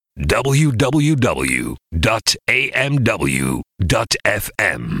www.amw.fm.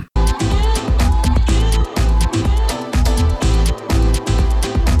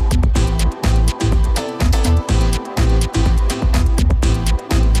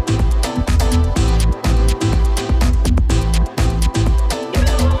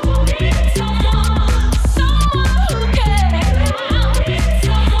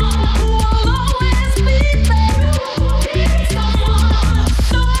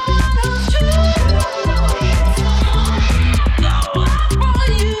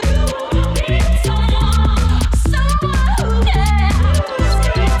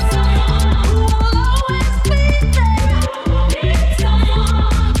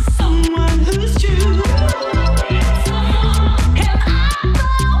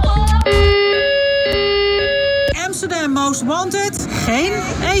 Most Wanted, geen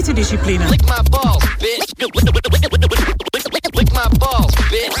etendiscipline. Lick my balls, bitch. Lick my balls,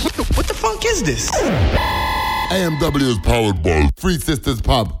 bitch. What the fuck is this? AMW is powered by Three Sisters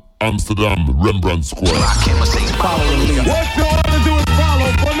Pub, Amsterdam, Rembrandt Square. What you want to do is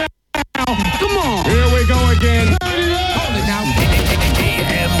follow for now. Come on. Here we go again.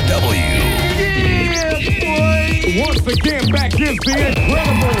 AMW. Yeah, once again, back is the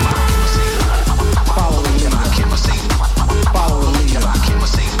incredible. Follow the leader. Follow the leader.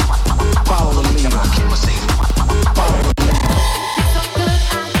 Follow the leader. Follow the leader. So good,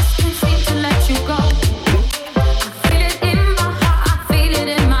 I just can't seem to let you go. I feel it in my heart, I feel it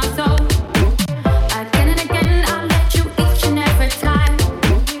in my soul. Again and again, I let you each and every time.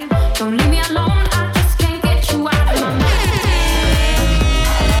 Don't leave me alone, I just can't get you out of my mind.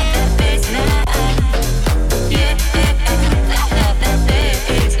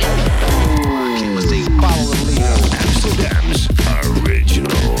 Follow the leader. Amsterdam's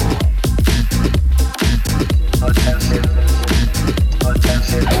original. Attention.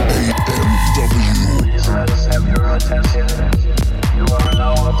 AMW. Please let us have your attention. You are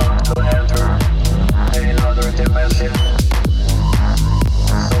now about to enter another dimension.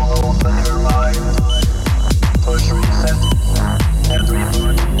 So open your mind, push reset, and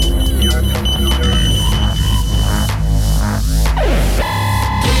reboot your computer.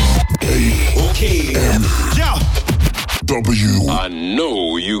 AMW. I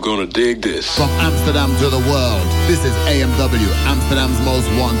know you're gonna dig this. From Amsterdam to the world, this is AMW, Amsterdam's Most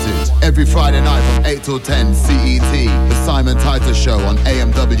Wanted. Every Friday night from 8 till 10 CET, the Simon Titus Show on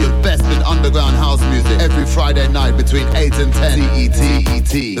AMW. Best in underground house music. Every Friday night between 8 and 10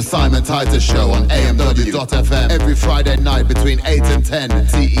 CET, the Simon Titus Show on AMW.FM. Every Friday night between 8 and 10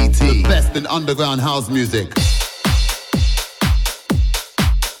 CET, the best in underground house music.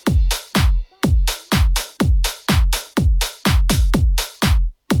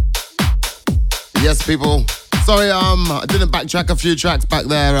 Yes, people. Sorry, I didn't backtrack a few tracks back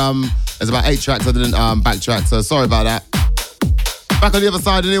there. There's about 8 tracks I didn't backtrack, so sorry about that. Back on the other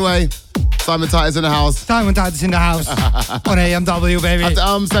side anyway. Simon Titus in the house. Simon Titus in the house. On AMW, baby. I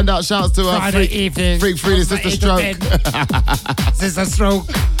have to send out shouts to Friday evening. Freak Freely, Sister Stroke. Sister Stroke.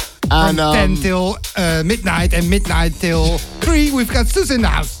 And, from 10 till midnight, and midnight till 3, we've got Sus in the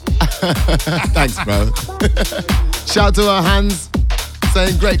house. Thanks, bro. Shout to our Hans.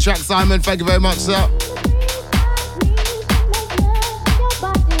 Saying great track, Simon. Thank you very much, sir.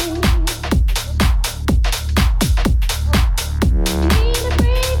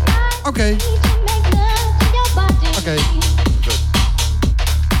 Okay. Okay.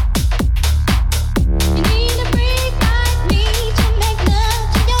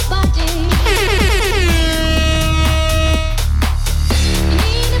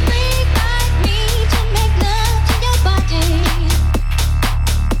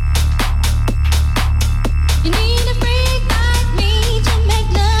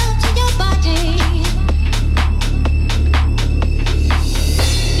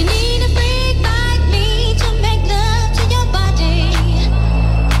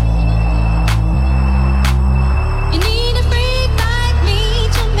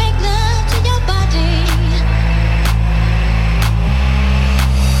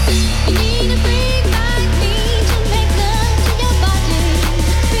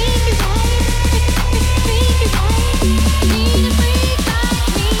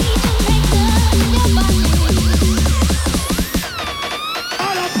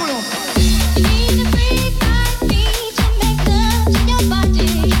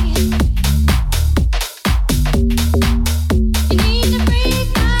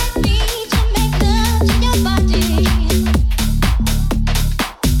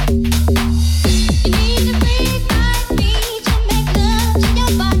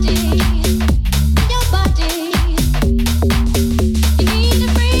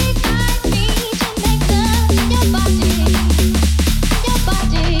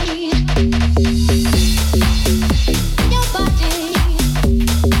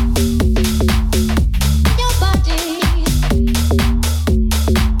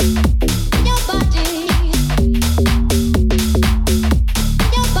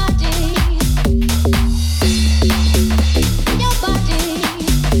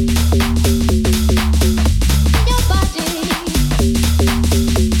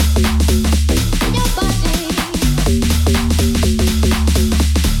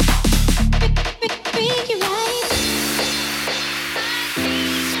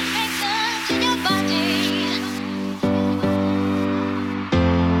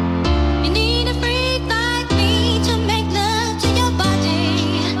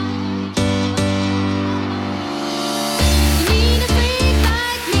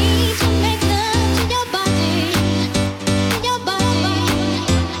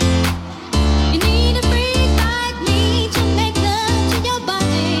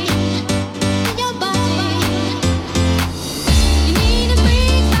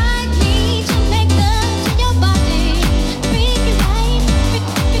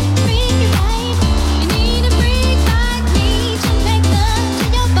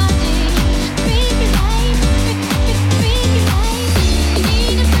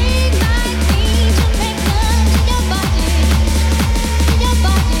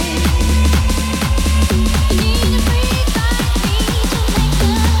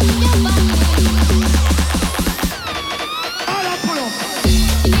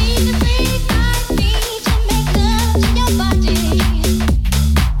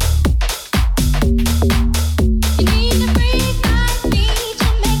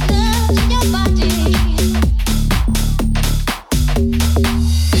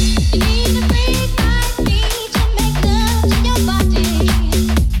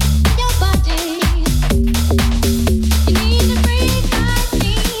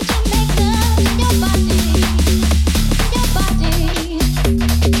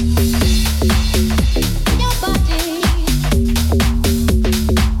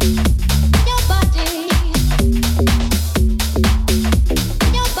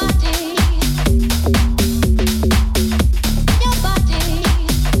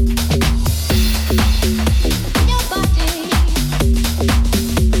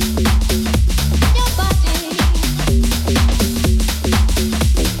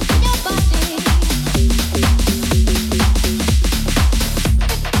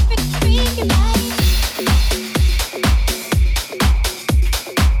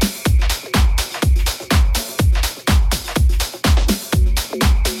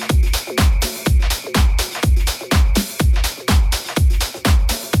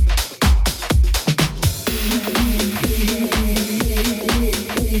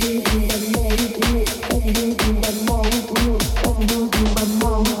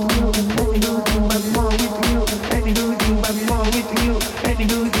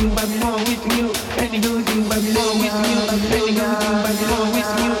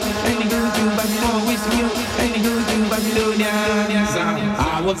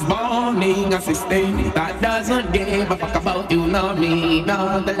 morning assistant that doesn't give a fuck about you, nor me,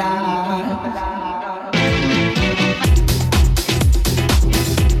 nor the lie.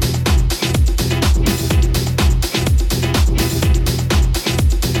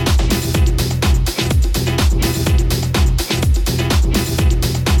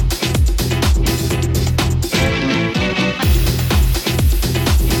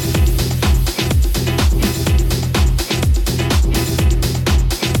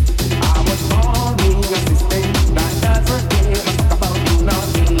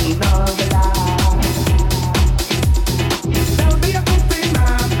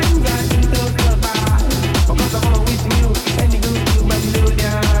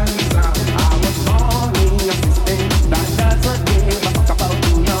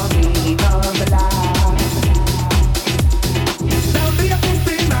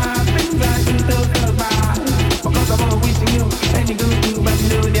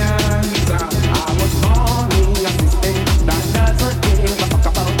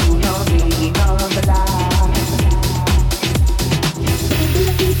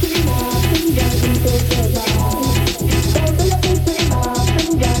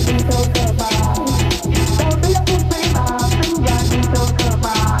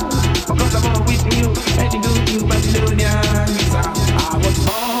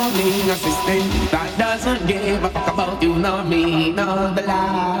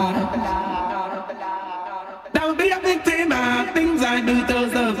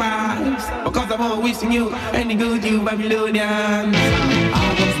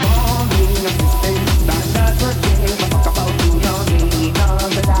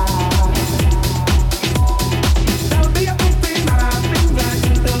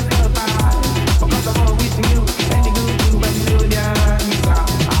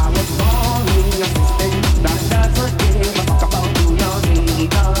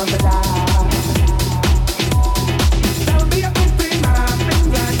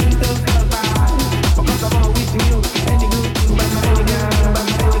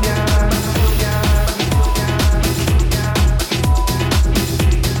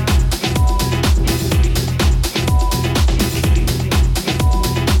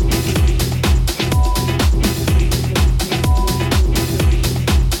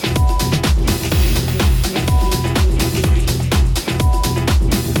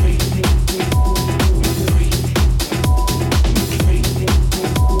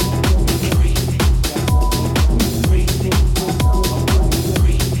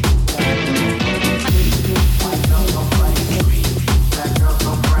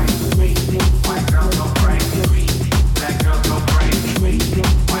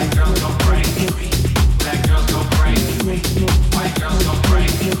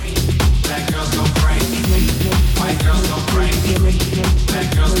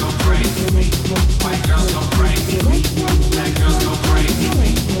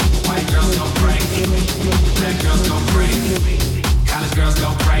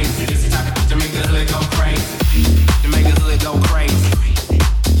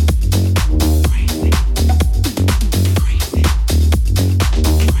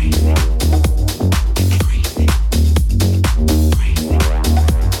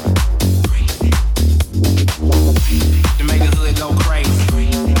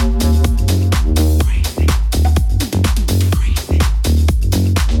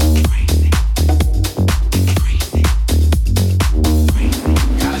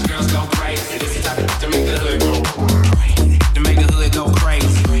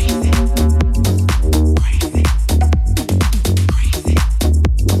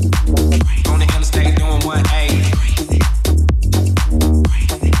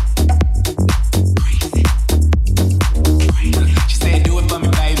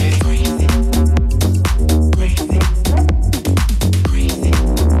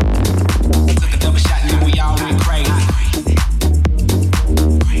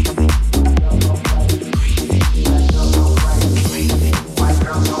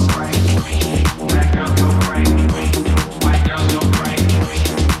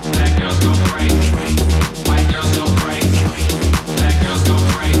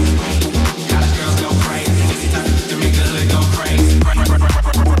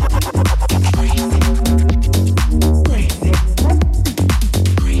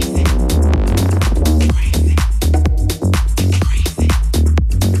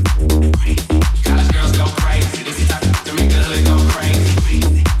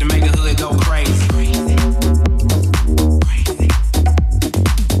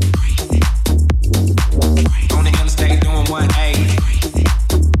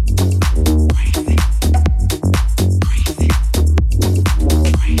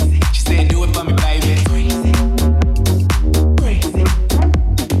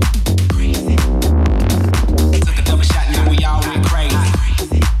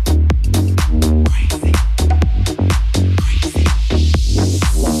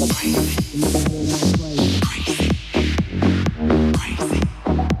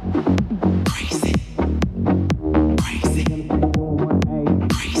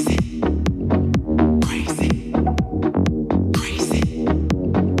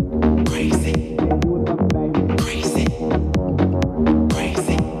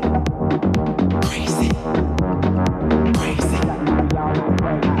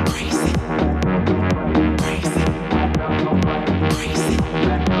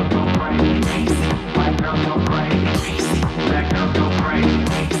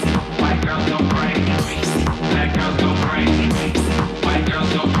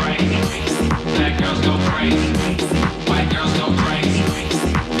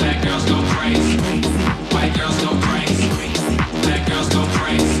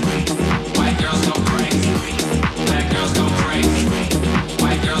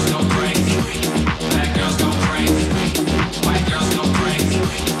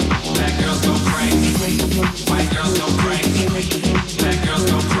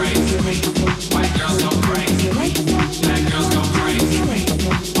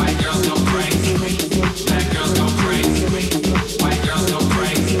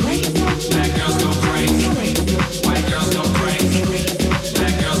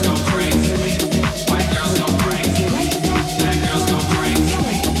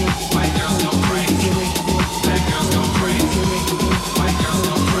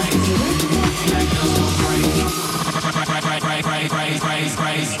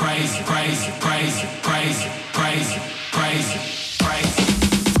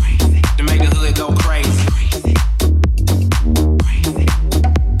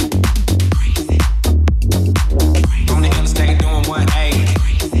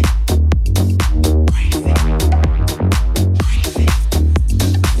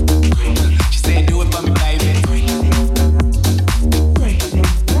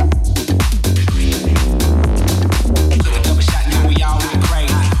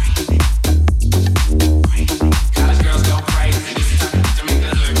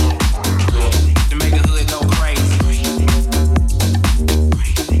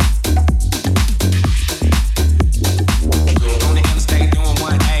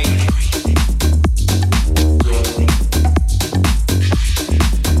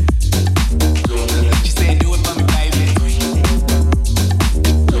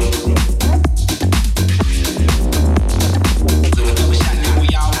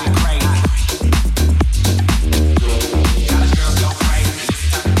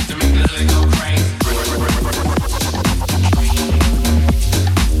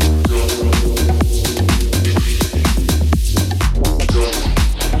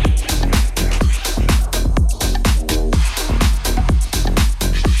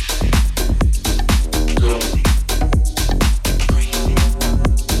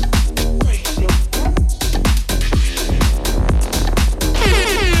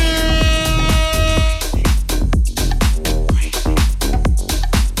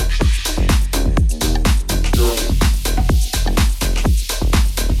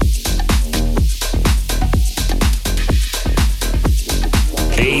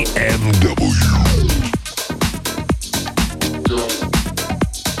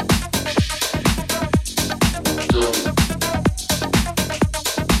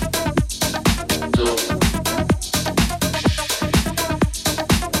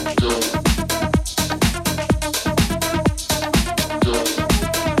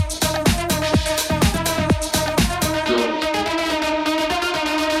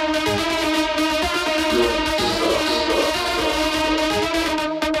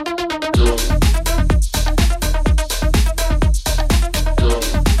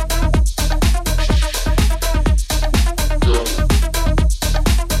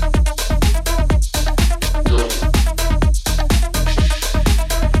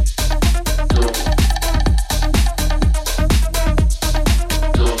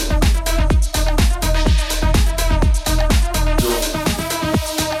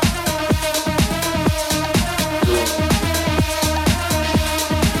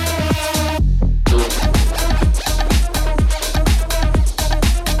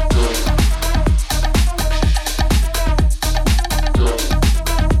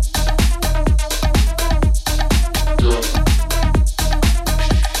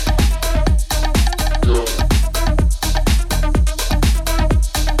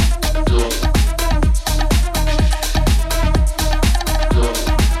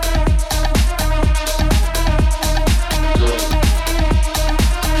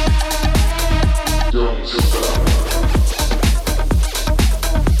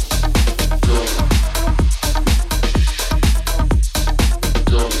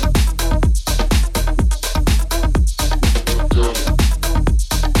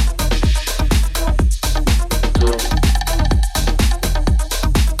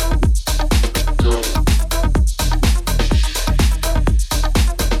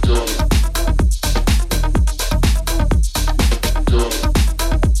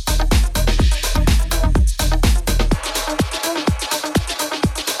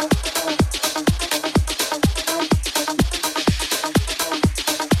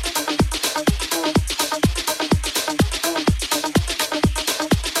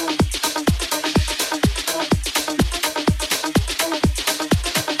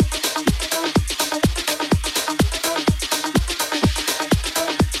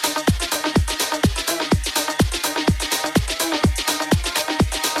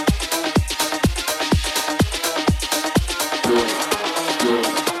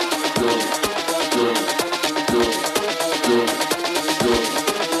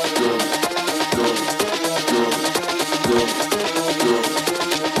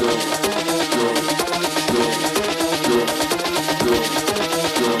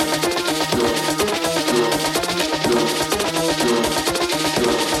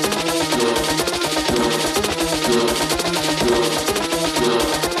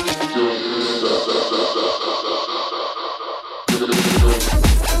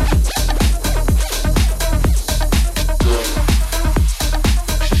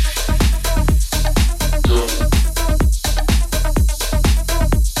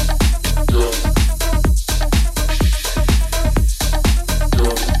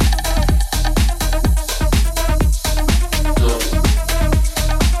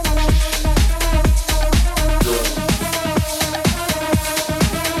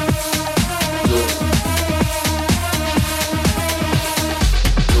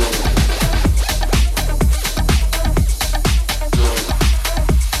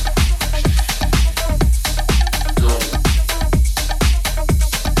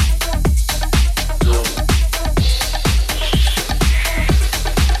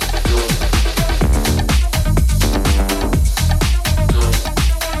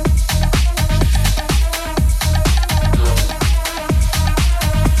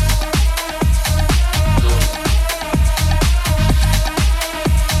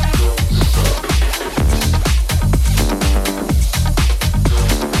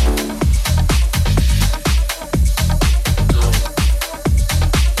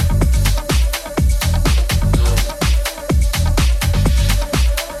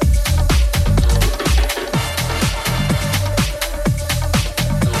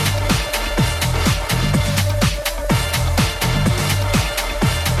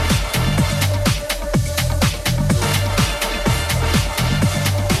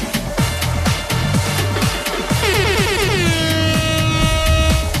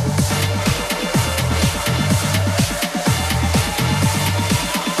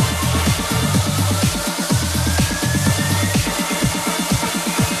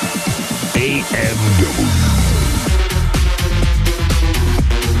 AMW.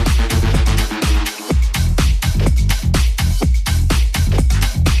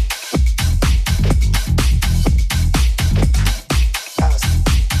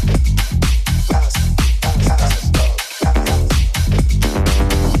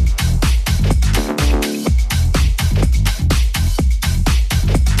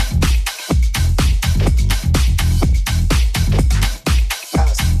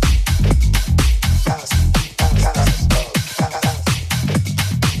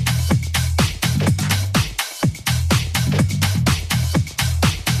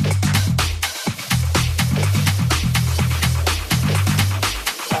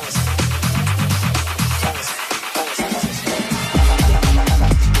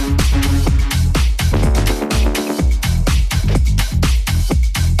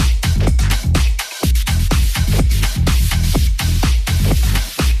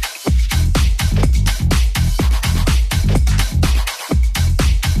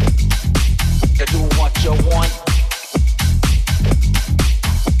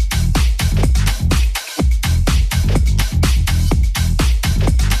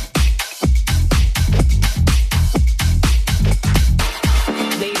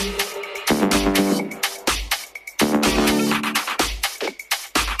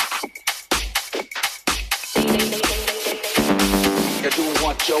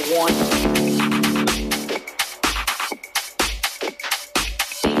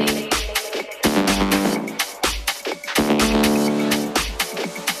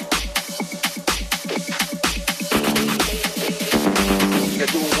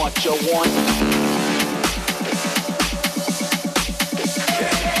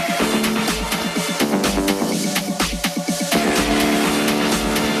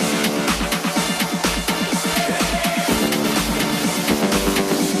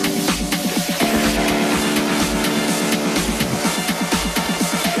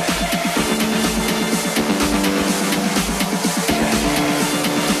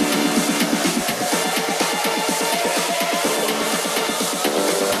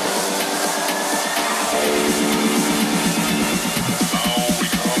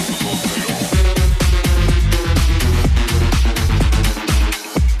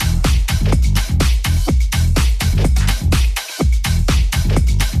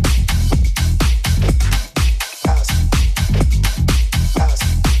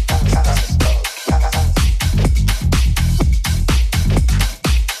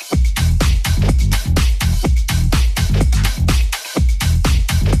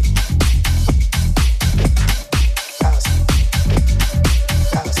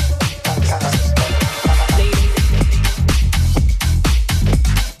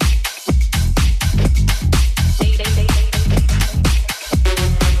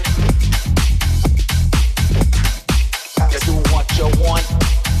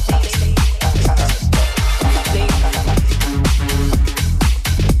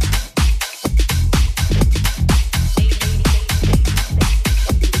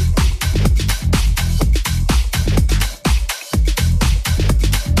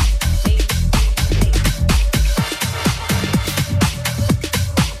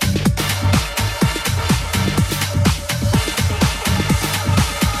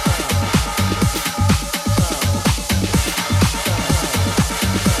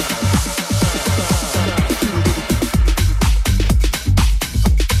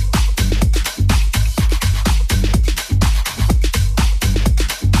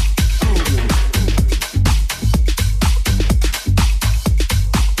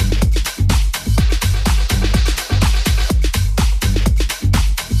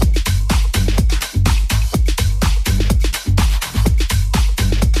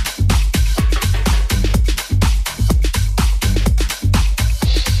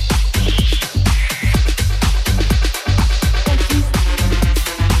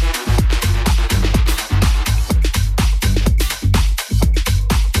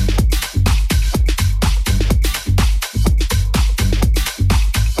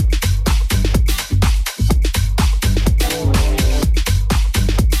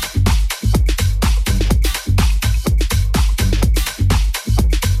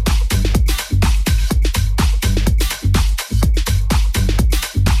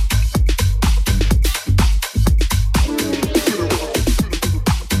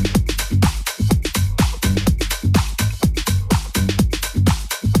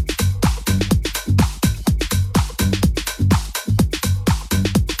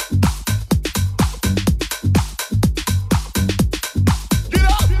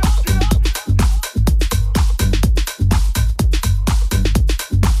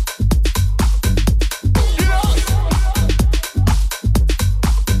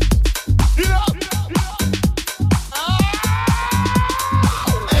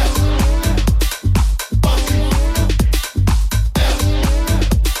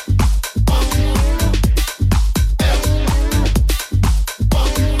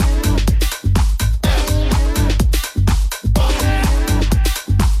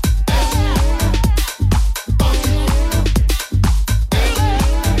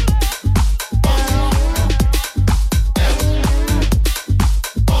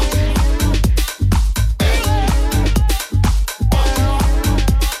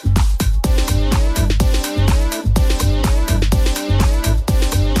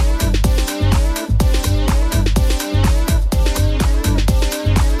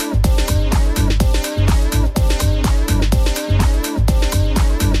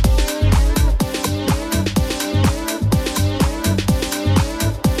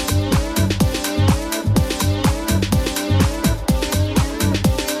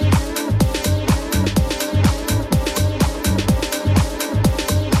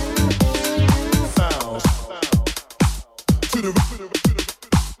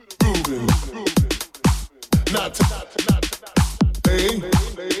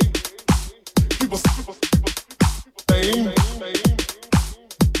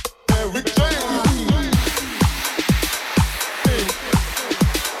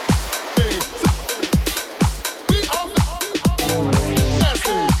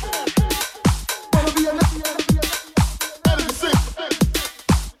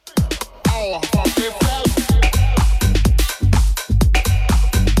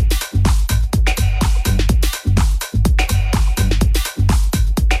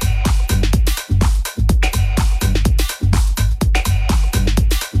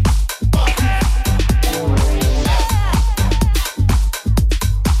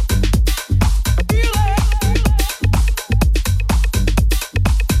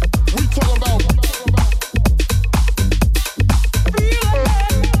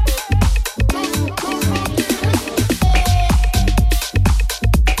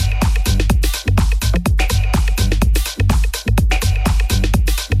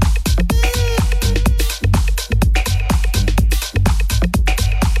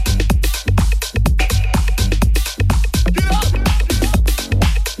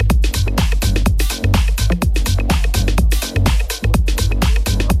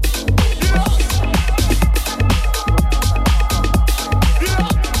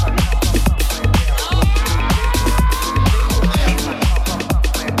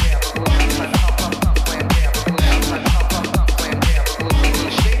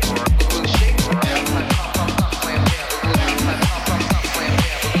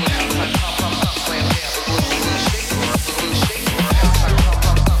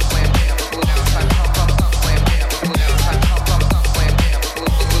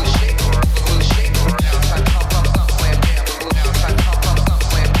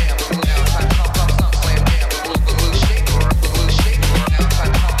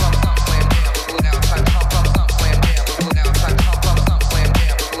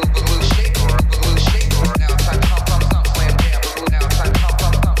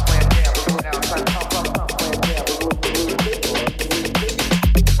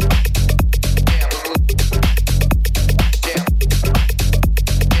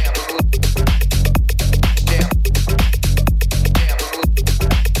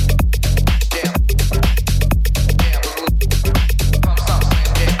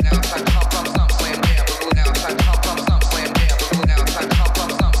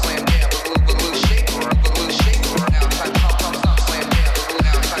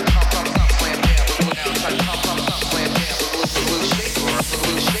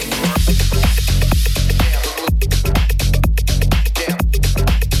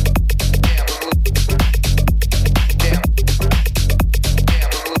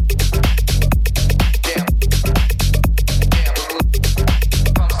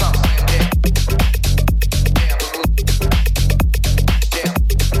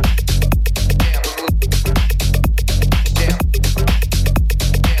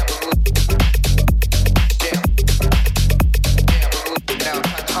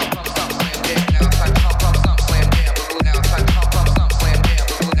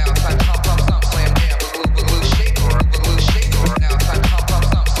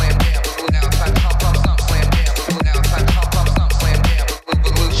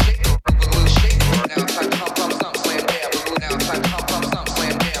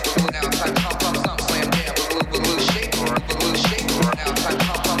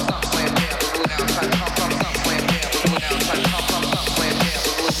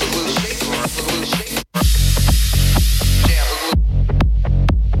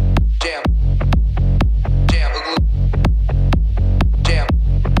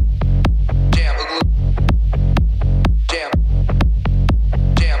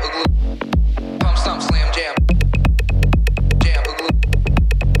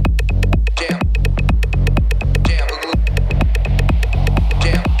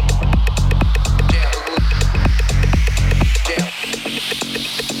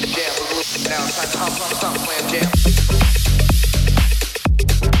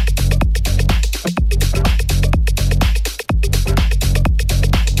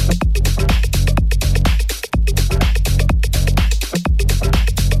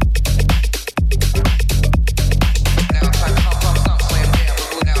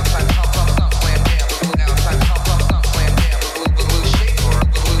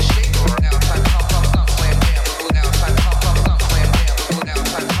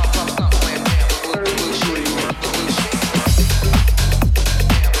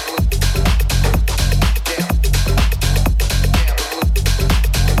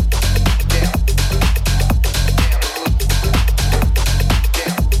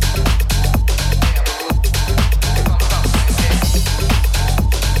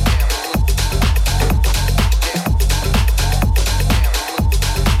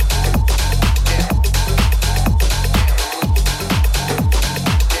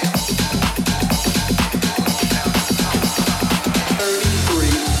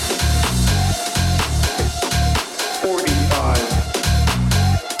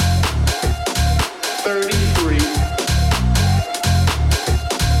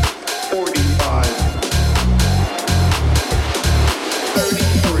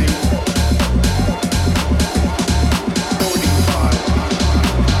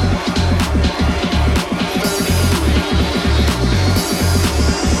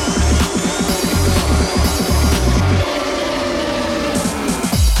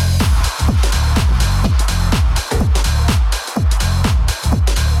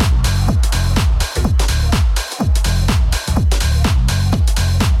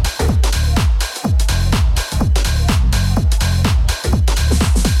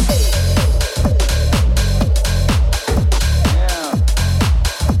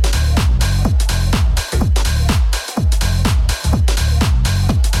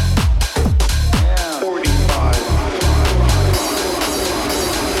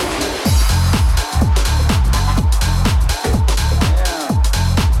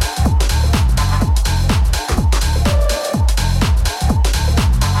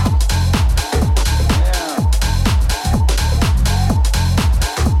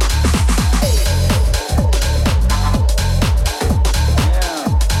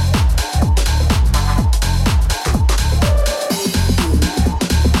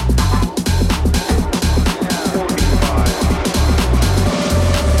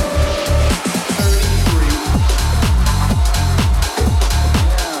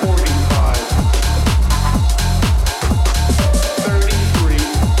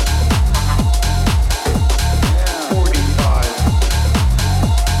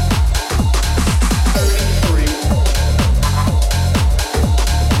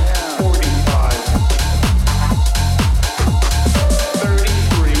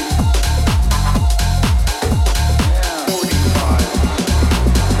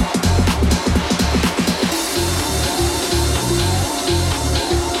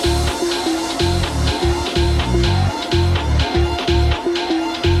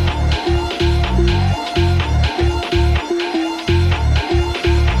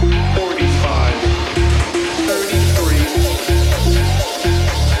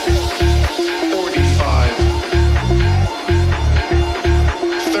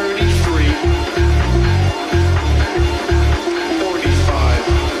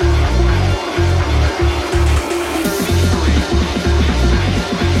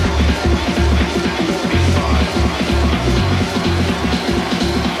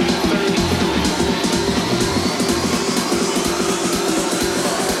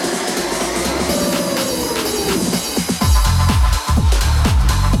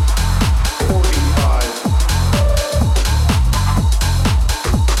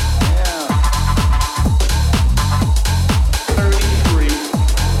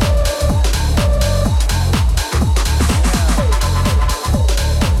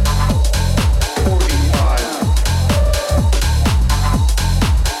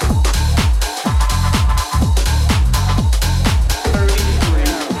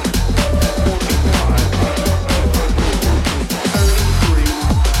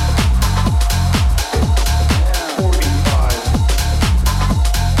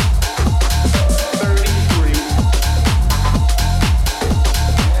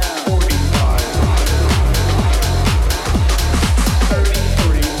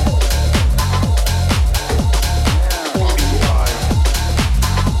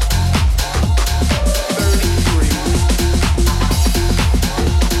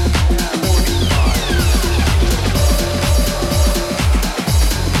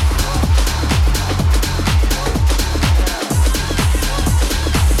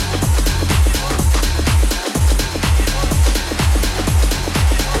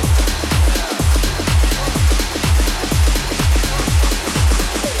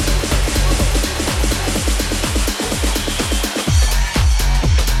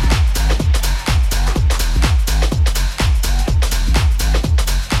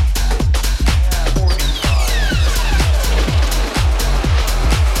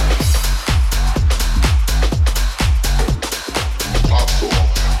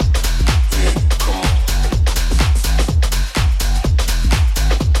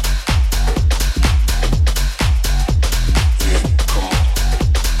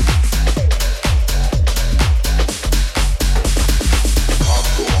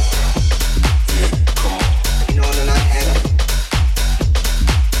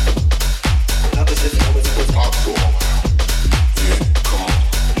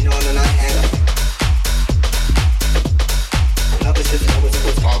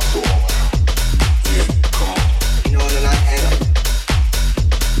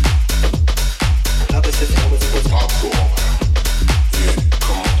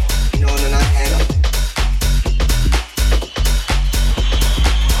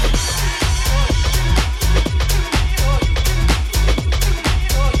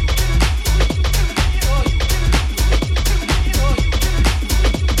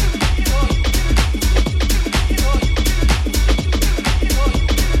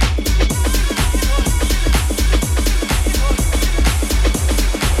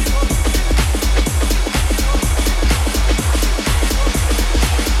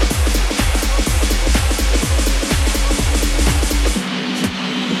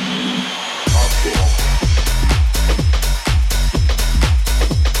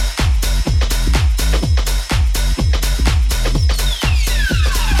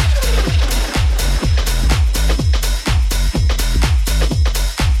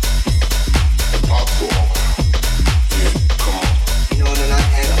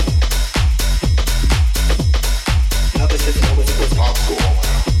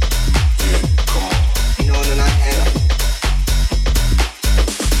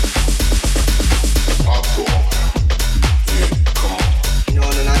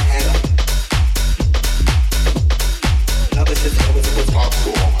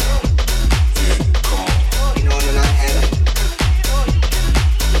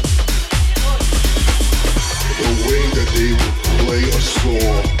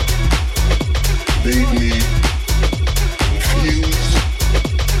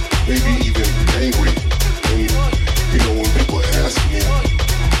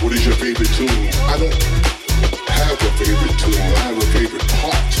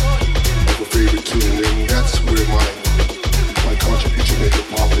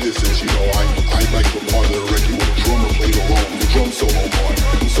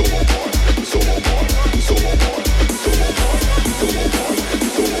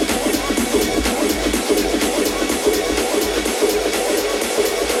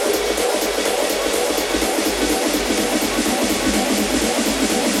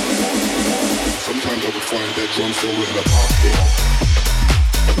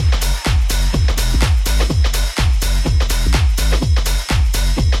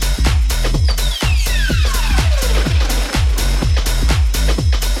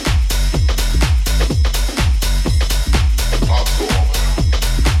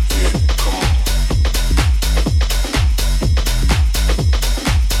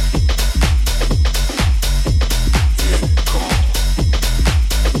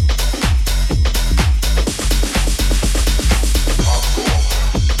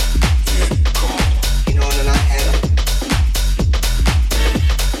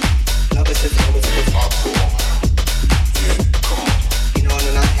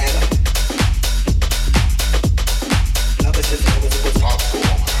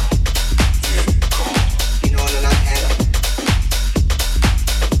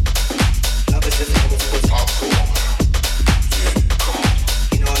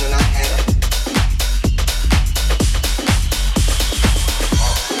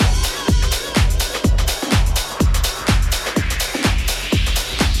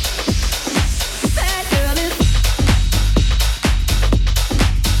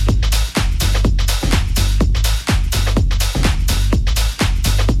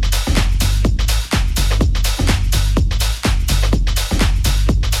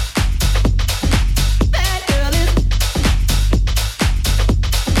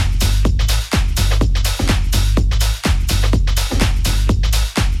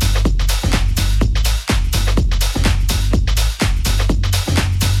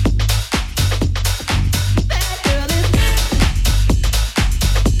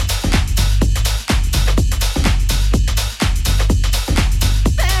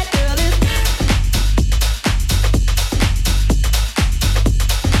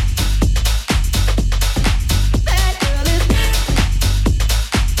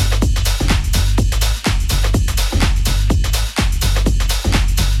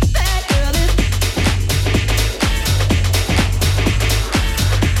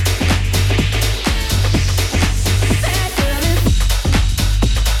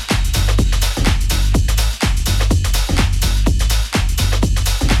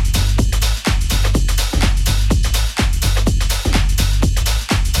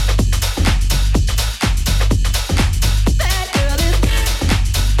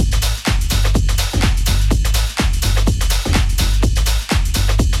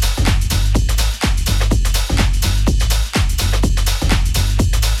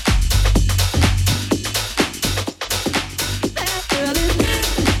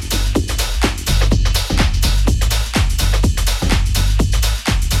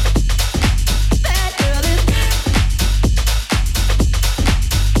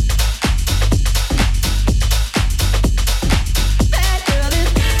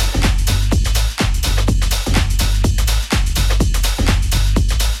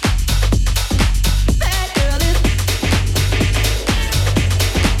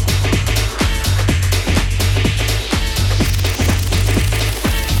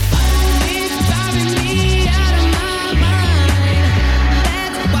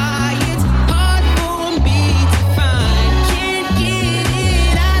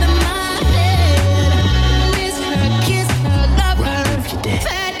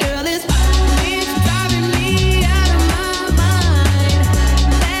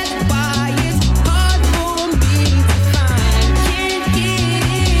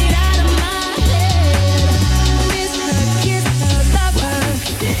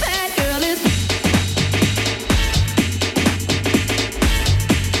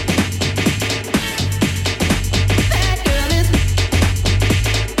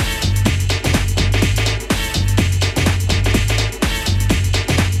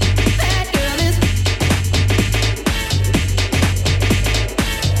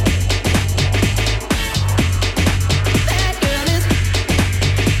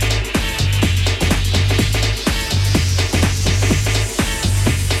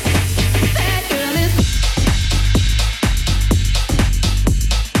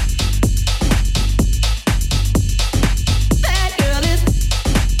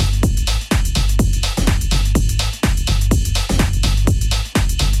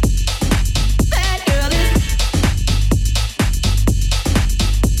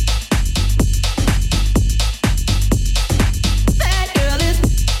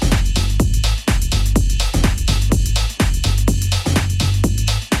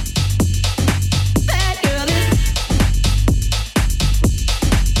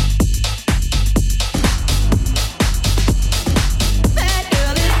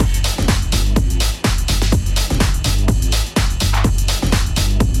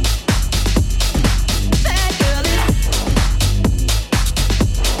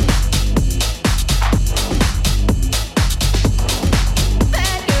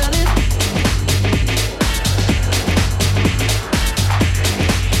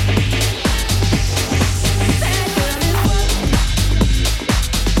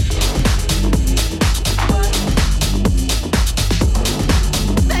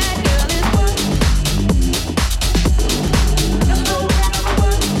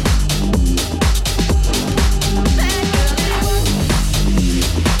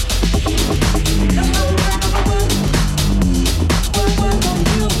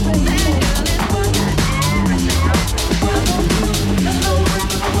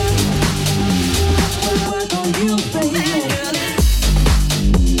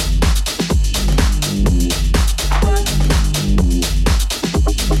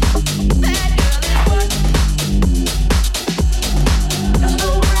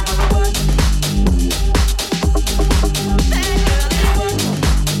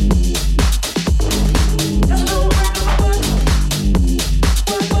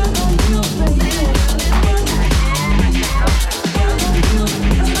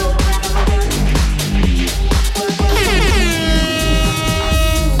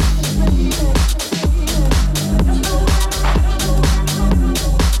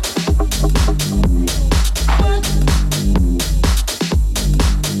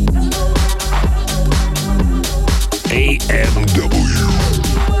 AMW.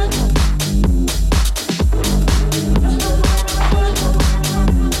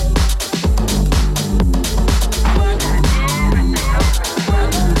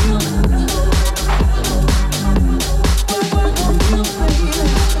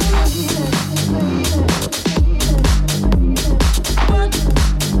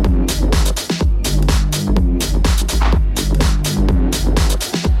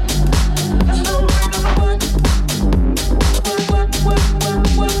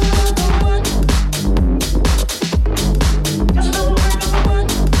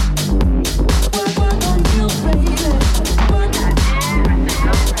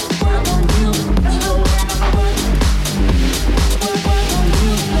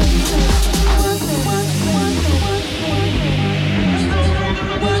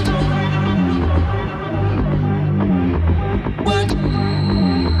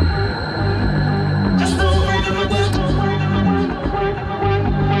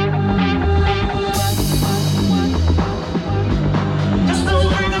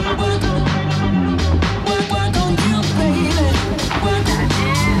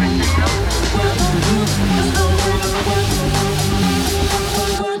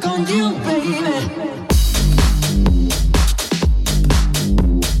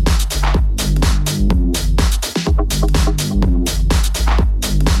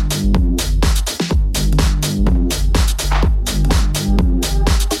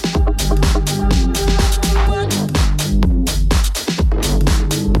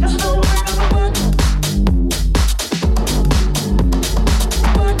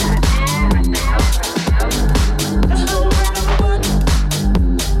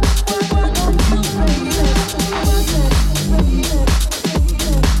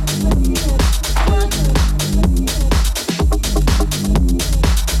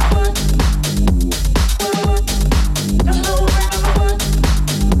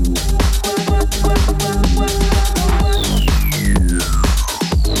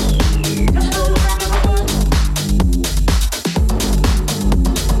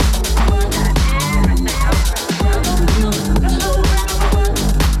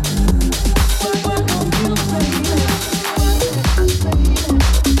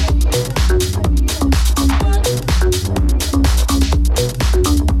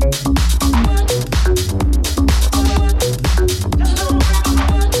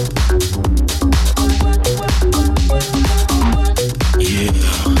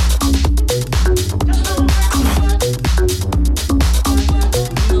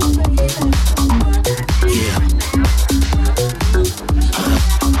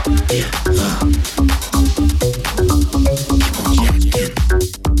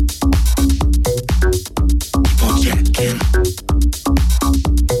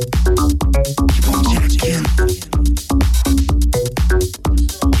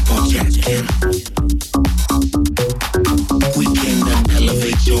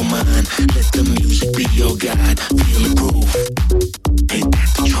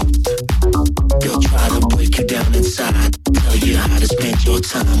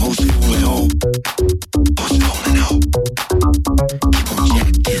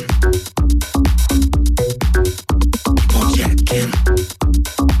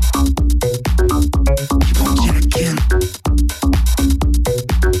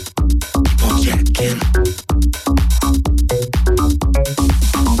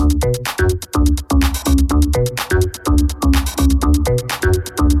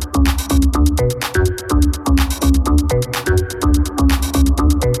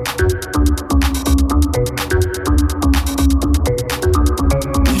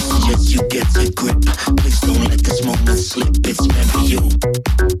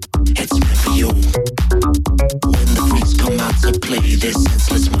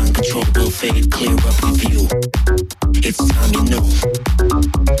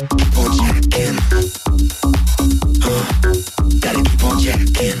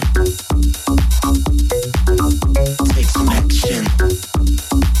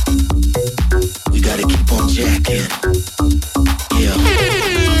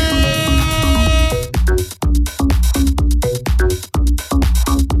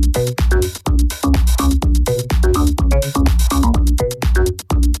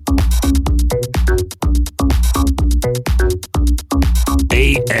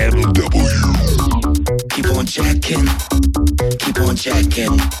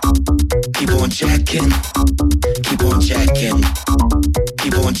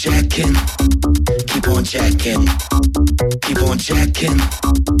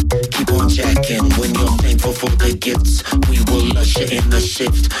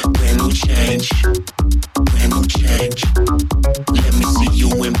 Brand new change, brand new change.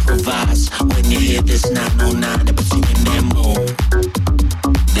 it's 909, they put you in that mood.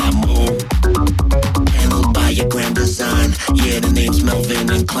 That mood. Handled by your grand design. Yeah, the name's Melvin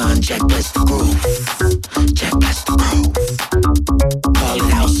and Klein. Jack bless the groove. Jack bless the groove. Call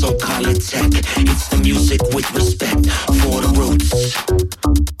it house, so call it tech. It's the music with respect for the roots.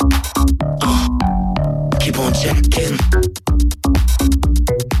 Keep on jacking.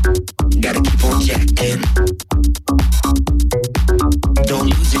 Gotta keep on jacking. Don't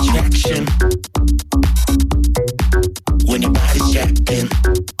lose your traction when your body's jacking.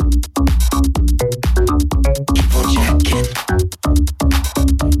 Keep on jacking.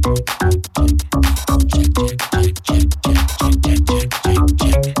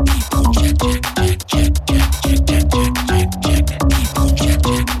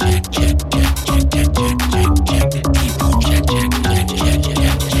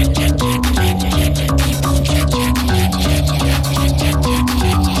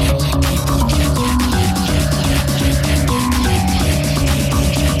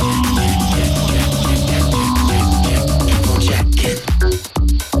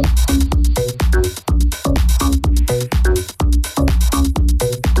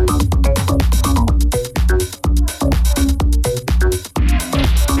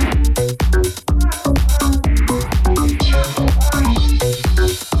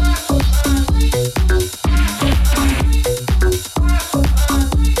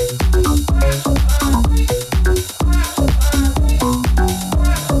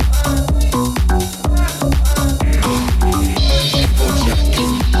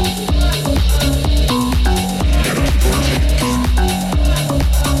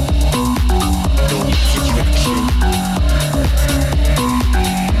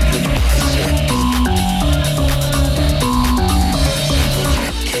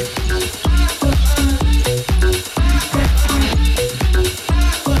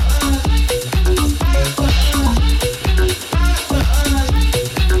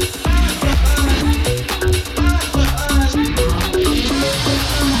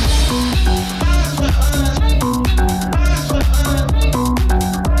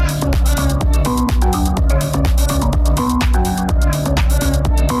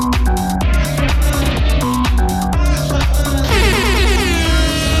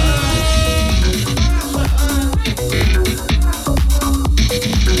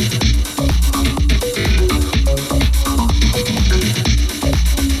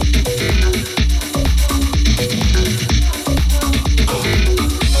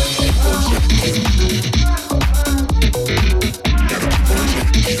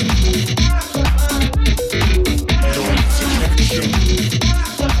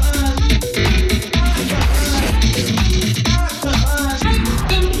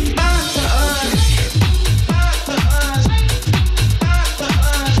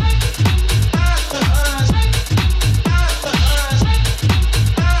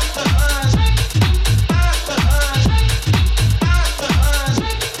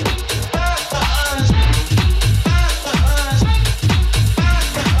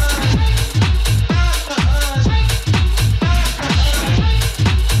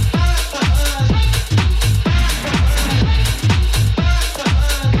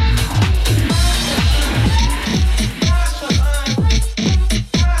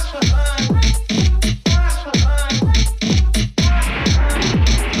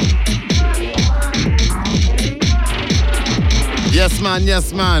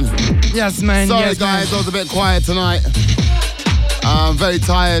 Yes, man. Yes, man. Sorry, yes, guys, man. I was a bit quiet tonight. I'm very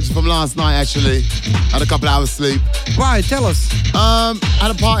tired from last night, actually. Had a couple hours sleep. Why? Tell us.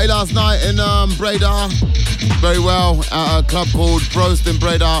 Had a party last night in Breda. Very well. At a club called Prost in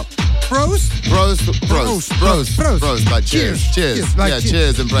Breda. Prost? Prost. Like cheers. Like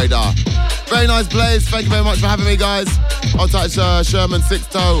cheers in Breda. Very nice place. Thank you very much for having me, guys. I'll touch Sherman, Six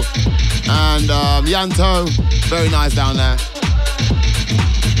Toe, and Yanto. Very nice down there.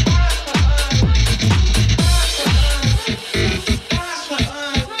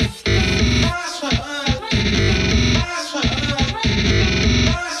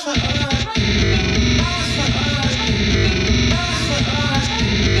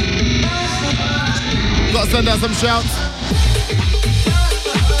 Got to send out some shouts.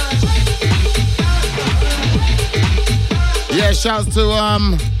 Yeah, shouts to let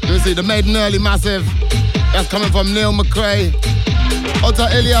me see, the Maiden Early Massive. That's coming from Neil McRae. Ota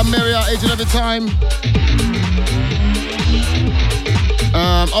Ilya Miria, Age of Every Time.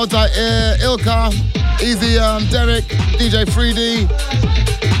 Ota Ilka, Easy Derek, DJ 3D.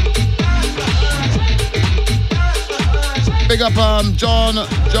 Big up John,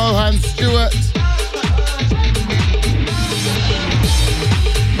 Johan Stewart.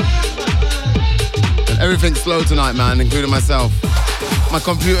 Everything's slow tonight, man, including myself. My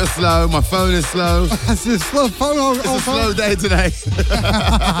computer's slow, my phone is slow. It's a slow phone also. It's a slow day today. It's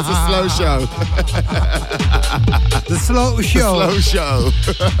a slow show. The slow show. The slow show.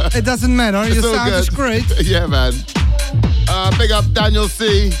 It doesn't matter, your sound is great. Yeah, man. Big up Daniel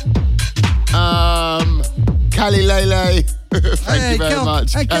C. Cali Lele. Thank you very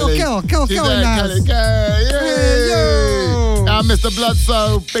much. Hey, Kelly in the house. Hey, yo. Mr.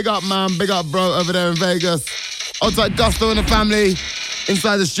 Bloodso. Big up, man. Big up, bro, over there in Vegas. Outside Gusto and the family.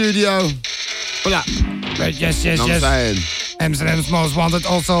 Inside the studio. Pull up. Yes. Know what I'm saying? Amsterdam's Most Wanted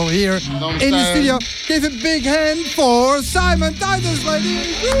also here in the studio. Give a big hand for Simon Titus,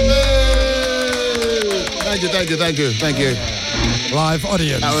 ladies. Thank you. Live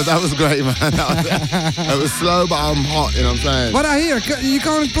audience. That was great, man. That was slow, but I'm hot, you know what I'm saying? What I hear, you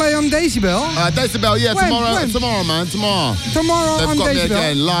can't play on Decibel? Decibel, yeah, when? Tomorrow, man, tomorrow. Tomorrow on They've got Decibel. me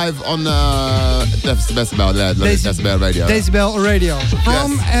again, live on Decibel, Decibel Radio. Decibel Radio.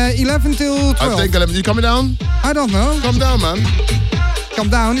 From 11 till 12. I think 11. You coming down? I don't know. Come down, man. Come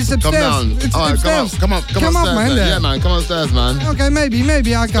down, it's upstairs. Come down. It's all right, upstairs. Come up, man. Yeah, man, come upstairs, man. Okay, maybe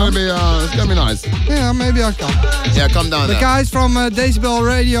I come. It's gonna be nice. Yeah, maybe I come. Yeah, come down. The guys from Decibel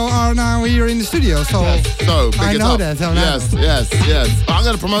Radio are now here in the studio, so I know that. Yes. But I'm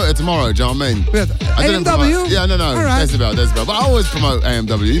gonna promote it tomorrow. Do you know what I mean? AMW? Yeah, no. All right. Decibel. But I always promote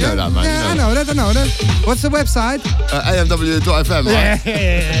AMW. You know that, man. Yeah, you know I know that. What's the website? AMW.fm. Right?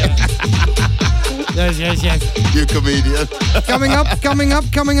 Yeah. Yes. You comedian. Coming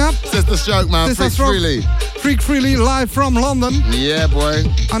up. Sister Stroke, man. Freak Freely, live from London. Yeah, boy.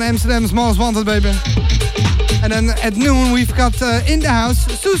 On Amsterdam's Most Wanted, baby. And then at noon we've got in the house,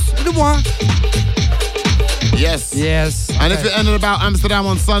 Soes Dubois. Yes. Okay. And if you're in and about Amsterdam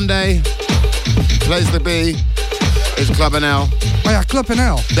on Sunday, place to be is Club NL. Oh ja, Club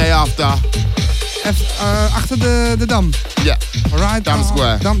NL. Day after. Achter de Dam. Yeah. Alright. Dam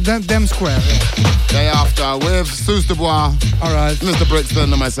Square. Dam Square. Yeah. Day after with Soes Dubois. Alright. Mr.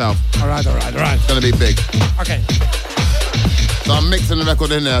 Brixton and myself. Alright. It's gonna be big. Okay. So I'm mixing the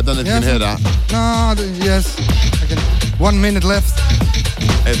record in there. I don't know if you can hear that. No, yes. 1 minute left.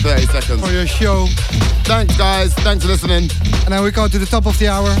 Hey, 30 seconds. For your show. Thanks, guys. Thanks for listening. And then we go to the top of the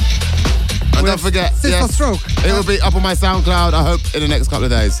hour. And don't forget, Sister Stroke. It will be up on my SoundCloud, I hope, in the next couple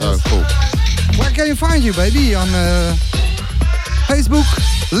of days. So, cool. Where can you find you, baby? On Facebook,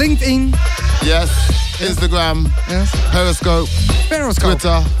 LinkedIn. Yes. Instagram. Yes. Periscope.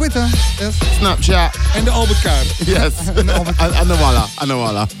 Twitter. Yes. Snapchat. En de Albert Kuip. Yes. and the Walla. De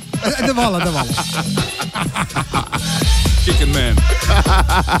Walla. Chicken man.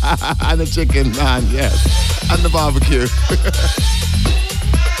 And the chicken man, yes. And the barbecue.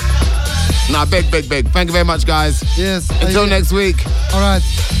 Nah, big. Thank you very much, guys. Yes. Until next week. All right.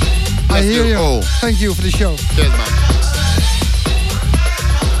 I hear you. All. Thank you for the show. Cheers, man.